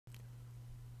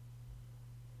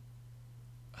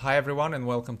Hi everyone and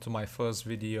welcome to my first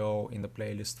video in the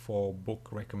playlist for book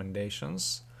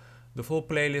recommendations. The full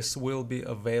playlist will be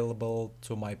available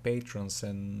to my patrons,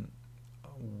 and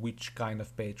which kind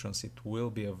of patrons it will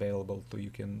be available to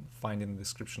you can find in the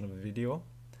description of the video.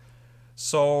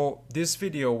 So this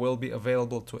video will be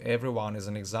available to everyone as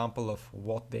an example of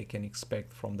what they can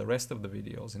expect from the rest of the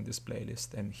videos in this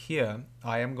playlist. And here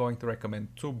I am going to recommend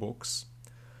two books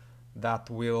that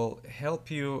will help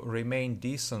you remain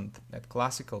decent at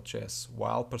classical chess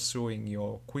while pursuing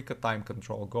your quicker time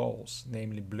control goals,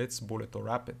 namely Blitz, Bullet or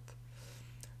Rapid.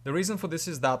 The reason for this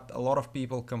is that a lot of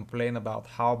people complain about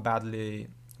how badly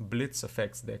Blitz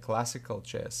affects their classical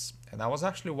chess, and I was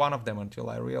actually one of them until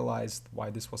I realized why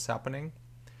this was happening.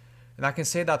 And I can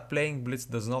say that playing Blitz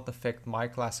does not affect my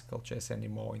classical chess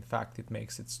anymore. In fact, it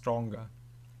makes it stronger.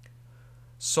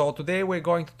 So today we're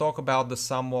going to talk about the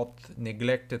somewhat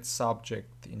neglected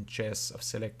subject in chess of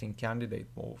selecting candidate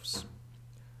moves.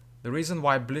 The reason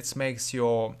why Blitz makes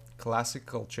your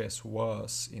classical chess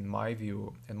worse, in my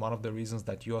view, and one of the reasons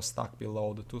that you are stuck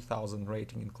below the 2000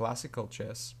 rating in classical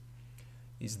chess,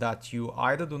 is that you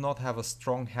either do not have a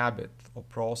strong habit or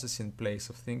process in place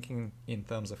of thinking in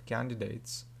terms of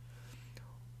candidates,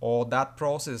 or that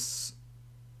process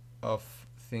of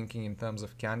thinking in terms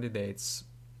of candidates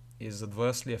is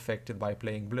adversely affected by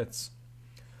playing Blitz.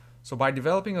 So by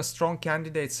developing a strong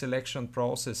candidate selection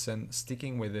process and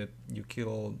sticking with it, you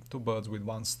kill two birds with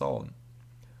one stone.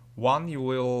 One, you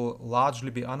will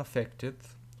largely be unaffected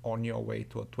on your way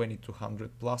to a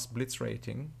 2200 plus Blitz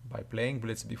rating by playing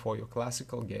Blitz before your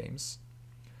classical games.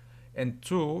 And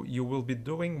two, you will be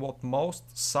doing what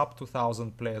most sub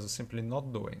 2000 players are simply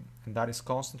not doing, and that is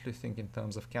constantly think in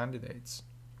terms of candidates.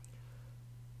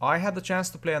 I had the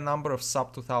chance to play a number of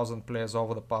sub 2000 players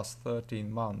over the past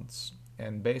 13 months,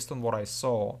 and based on what I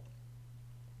saw,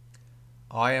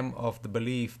 I am of the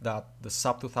belief that the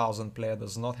sub 2000 player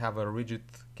does not have a rigid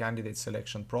candidate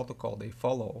selection protocol they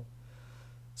follow.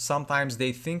 Sometimes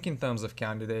they think in terms of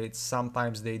candidates,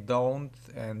 sometimes they don't,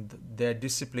 and their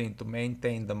discipline to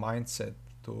maintain the mindset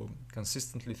to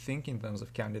consistently think in terms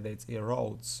of candidates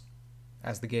erodes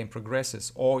as the game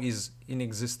progresses, or is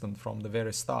inexistent from the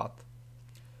very start.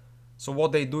 So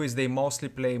what they do is they mostly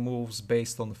play moves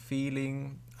based on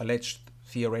feeling, alleged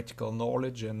theoretical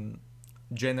knowledge, and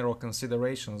general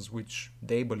considerations which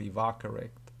they believe are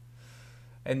correct.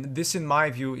 And this, in my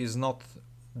view, is not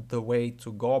the way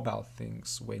to go about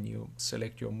things when you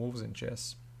select your moves in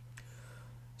chess.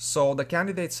 So the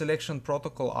candidate selection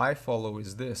protocol I follow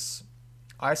is this.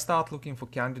 I start looking for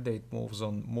candidate moves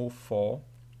on move 4.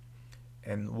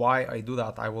 And why I do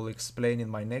that I will explain in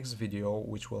my next video,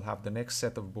 which will have the next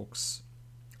set of books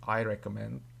I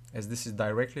recommend, as this is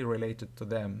directly related to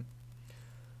them.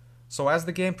 So as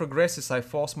the game progresses, I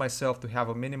force myself to have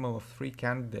a minimum of 3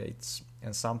 candidates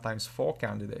and sometimes 4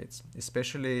 candidates,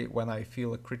 especially when I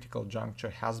feel a critical juncture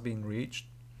has been reached.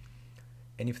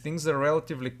 And if things are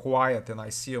relatively quiet and I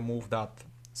see a move that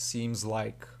seems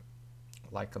like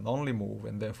an only move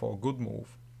and therefore a good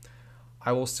move,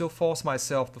 I will still force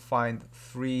myself to find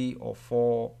 3 or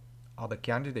 4 other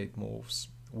candidate moves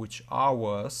which are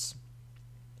worse,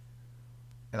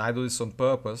 and I do this on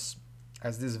purpose,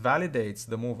 as this validates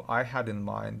the move I had in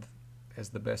mind as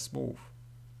the best move.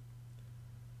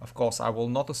 Of course, I will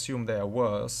not assume they are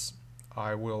worse.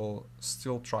 I will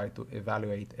still try to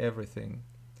evaluate everything,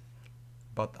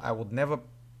 but I would never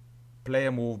play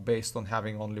a move based on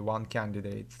having only one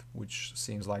candidate, which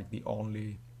seems like the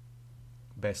only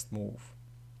best move.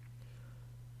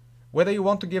 Whether you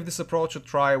want to give this approach a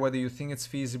try, whether you think it's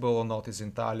feasible or not, is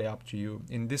entirely up to you.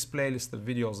 In this playlist of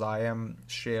videos, I am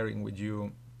sharing with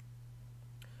you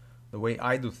the way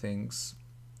I do things,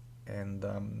 and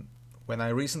when I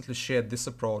recently shared this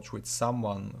approach with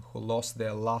someone who lost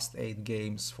their last 8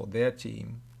 games for their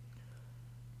team,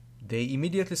 they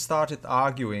immediately started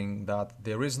arguing that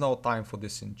there is no time for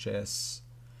this in chess,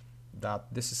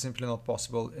 that this is simply not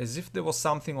possible, as if there was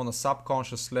something on a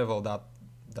subconscious level that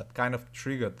kind of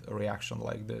triggered a reaction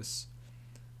like this,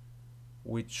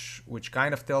 which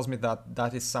kind of tells me that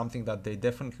that is something that they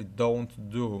definitely don't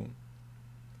do.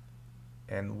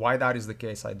 And why that is the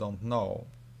case, I don't know.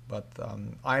 But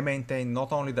I maintain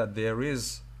not only that there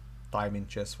is time in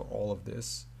chess for all of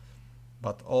this,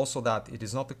 but also that it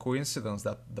is not a coincidence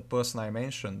that the person I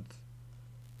mentioned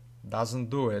doesn't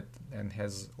do it and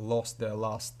has lost their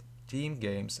last team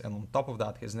games, and on top of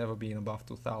that has never been above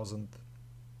 2000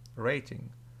 rating.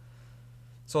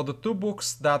 So the two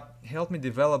books that helped me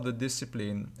develop the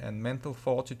discipline and mental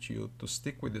fortitude to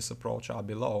stick with this approach are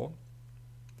below.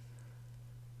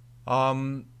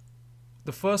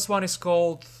 The first one is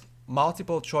called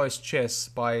Multiple Choice Chess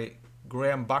by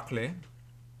Graham Buckley,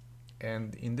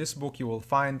 And in this book you will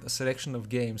find a selection of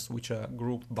games which are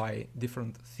grouped by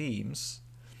different themes,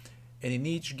 and in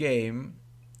each game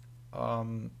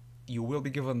you will be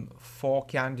given 4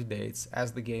 candidates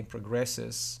as the game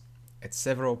progresses at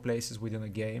several places within a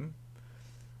game,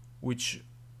 which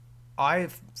I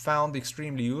found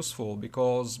extremely useful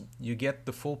because you get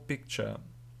the full picture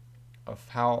of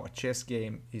how a chess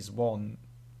game is won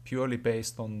purely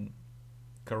based on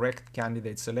correct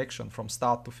candidate selection from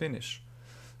start to finish.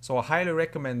 So I highly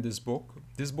recommend this book.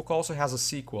 This book also has a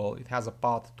sequel. It has a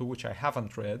part 2 which I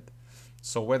haven't read,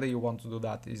 so whether you want to do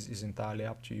that is entirely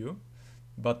up to you.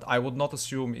 But I would not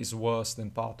assume is worse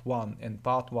than part 1, and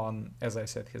part 1, as I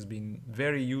said, has been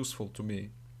very useful to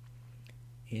me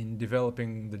in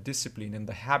developing the discipline and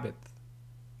the habit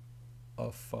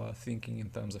of thinking in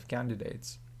terms of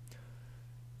candidates.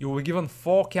 You will be given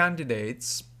 4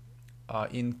 candidates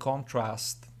in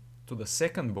contrast to the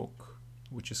second book,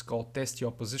 which is called Test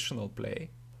Your Positional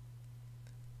Play.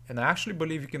 And I actually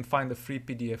believe you can find a free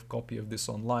PDF copy of this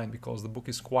online because the book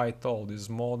is quite old. It's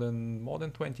more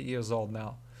than 20 years old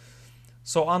now.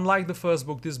 So unlike the first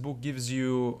book, this book gives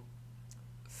you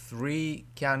 3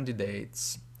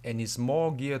 candidates and is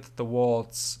more geared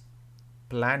towards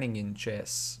planning in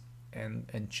chess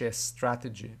and chess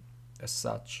strategy as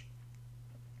such.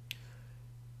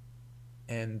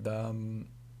 And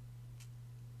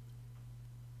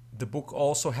the book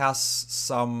also has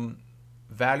some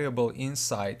valuable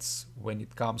insights when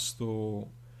it comes to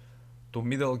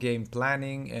middle game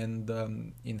planning, and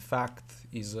in fact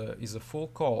is a full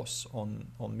course on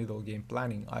middle game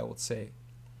planning, I would say.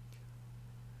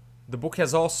 The book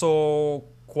has also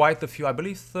quite a few, I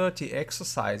believe 30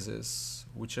 exercises,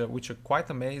 which are quite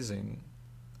amazing,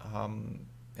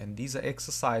 and these are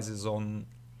exercises on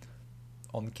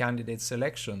candidate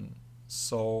selection.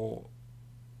 So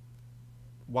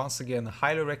once again, a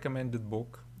highly recommended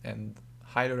book, and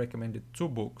highly recommended 2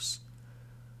 books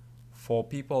for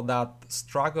people that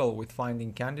struggle with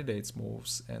finding candidates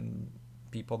moves and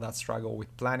people that struggle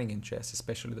with planning in chess,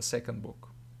 especially the second book.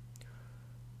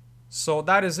 So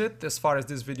that is it as far as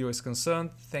this video is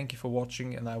concerned. Thank you for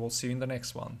watching, and I will see you in the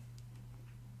next one.